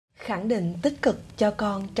khẳng định tích cực cho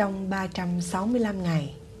con trong 365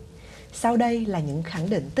 ngày. Sau đây là những khẳng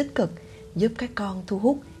định tích cực giúp các con thu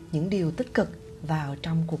hút những điều tích cực vào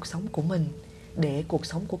trong cuộc sống của mình để cuộc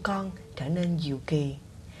sống của con trở nên diệu kỳ.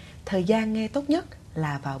 Thời gian nghe tốt nhất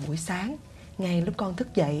là vào buổi sáng, ngay lúc con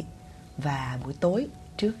thức dậy, và buổi tối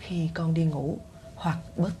trước khi con đi ngủ, hoặc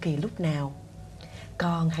bất kỳ lúc nào.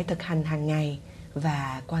 Con hãy thực hành hàng ngày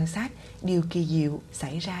và quan sát điều kỳ diệu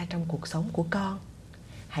xảy ra trong cuộc sống của con.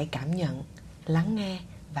 Hãy cảm nhận, lắng nghe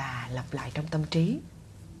và lặp lại trong tâm trí.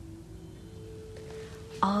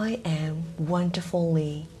 I am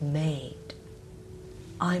wonderfully made.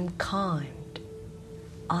 I'm kind.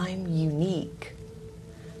 I'm unique.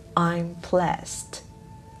 I'm blessed.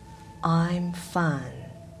 I'm fun.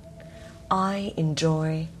 I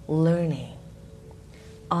enjoy learning.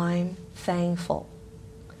 I'm thankful.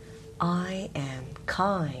 I am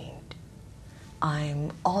kind.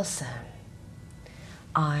 I'm awesome.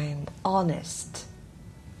 I'm honest.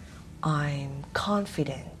 I'm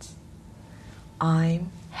confident.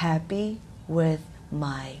 I'm happy with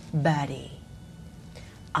my body.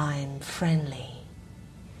 I'm friendly.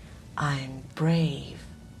 I'm brave.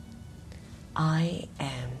 I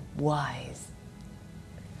am wise.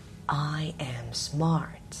 I am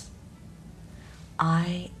smart.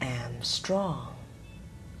 I am strong.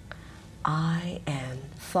 I am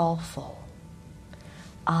thoughtful.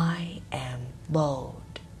 I am bold.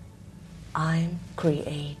 I'm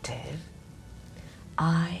creative.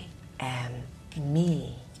 I am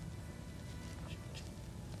me.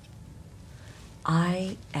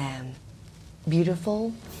 I am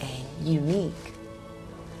beautiful and unique.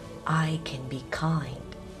 I can be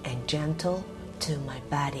kind and gentle to my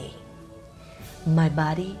body. My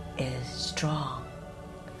body is strong.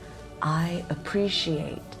 I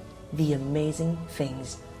appreciate the amazing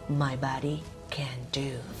things my body can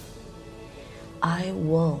do. I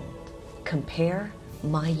won't compare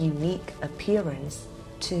my unique appearance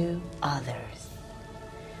to others.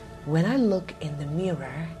 When I look in the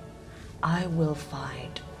mirror, I will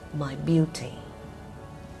find my beauty.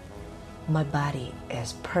 My body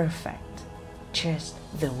is perfect, just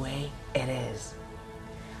the way it is.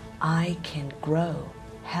 I can grow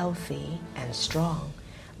healthy and strong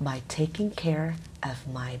by taking care of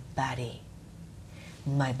my body.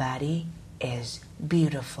 My body is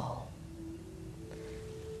beautiful.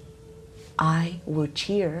 I will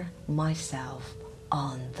cheer myself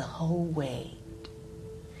on the whole way.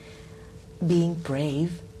 Being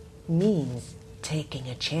brave means taking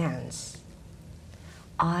a chance.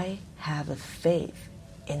 I have a faith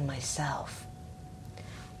in myself.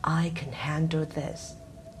 I can handle this.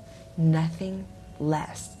 Nothing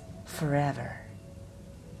lasts forever.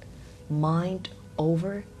 Mind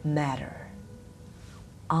over matter.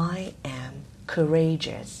 I am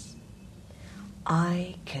courageous.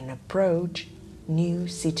 I can approach new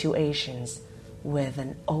situations with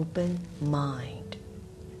an open mind.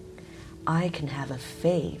 I can have a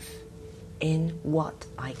faith in what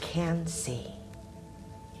I can see.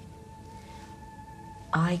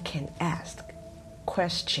 I can ask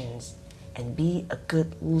questions and be a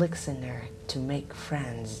good listener to make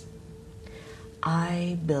friends.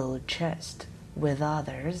 I build trust with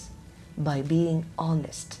others by being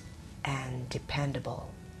honest and dependable.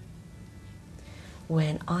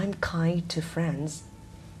 When I'm kind to friends,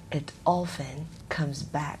 it often comes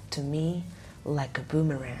back to me like a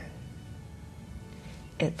boomerang.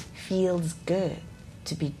 It feels good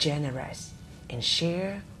to be generous and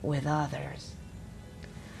share with others.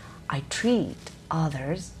 I treat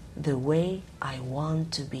others the way I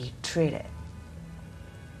want to be treated.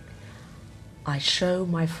 I show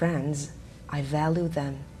my friends I value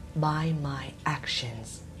them by my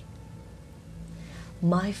actions.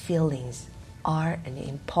 My feelings are an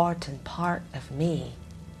important part of me.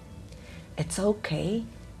 It's okay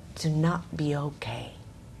to not be okay.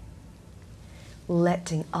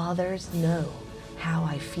 Letting others know how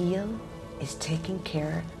I feel is taking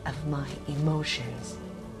care of my emotions.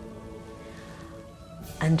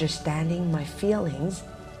 Understanding my feelings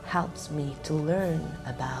helps me to learn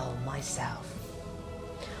about myself.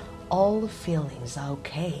 All feelings are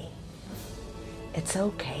okay. It's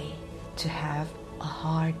okay to have a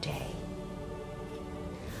hard day.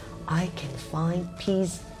 I can find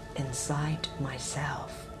peace inside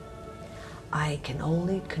myself. I can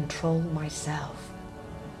only control myself.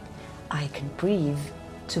 I can breathe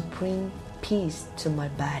to bring peace to my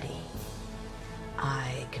body.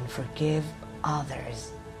 I can forgive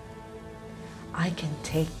others. I can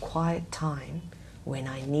take quiet time when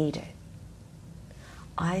I need it.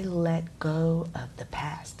 I let go of the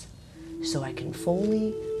past so I can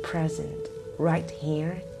fully present right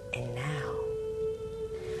here and now.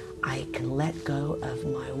 I can let go of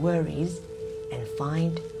my worries and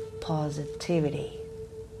find positivity.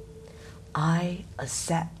 I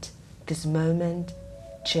accept this moment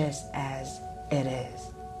just as it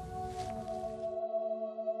is.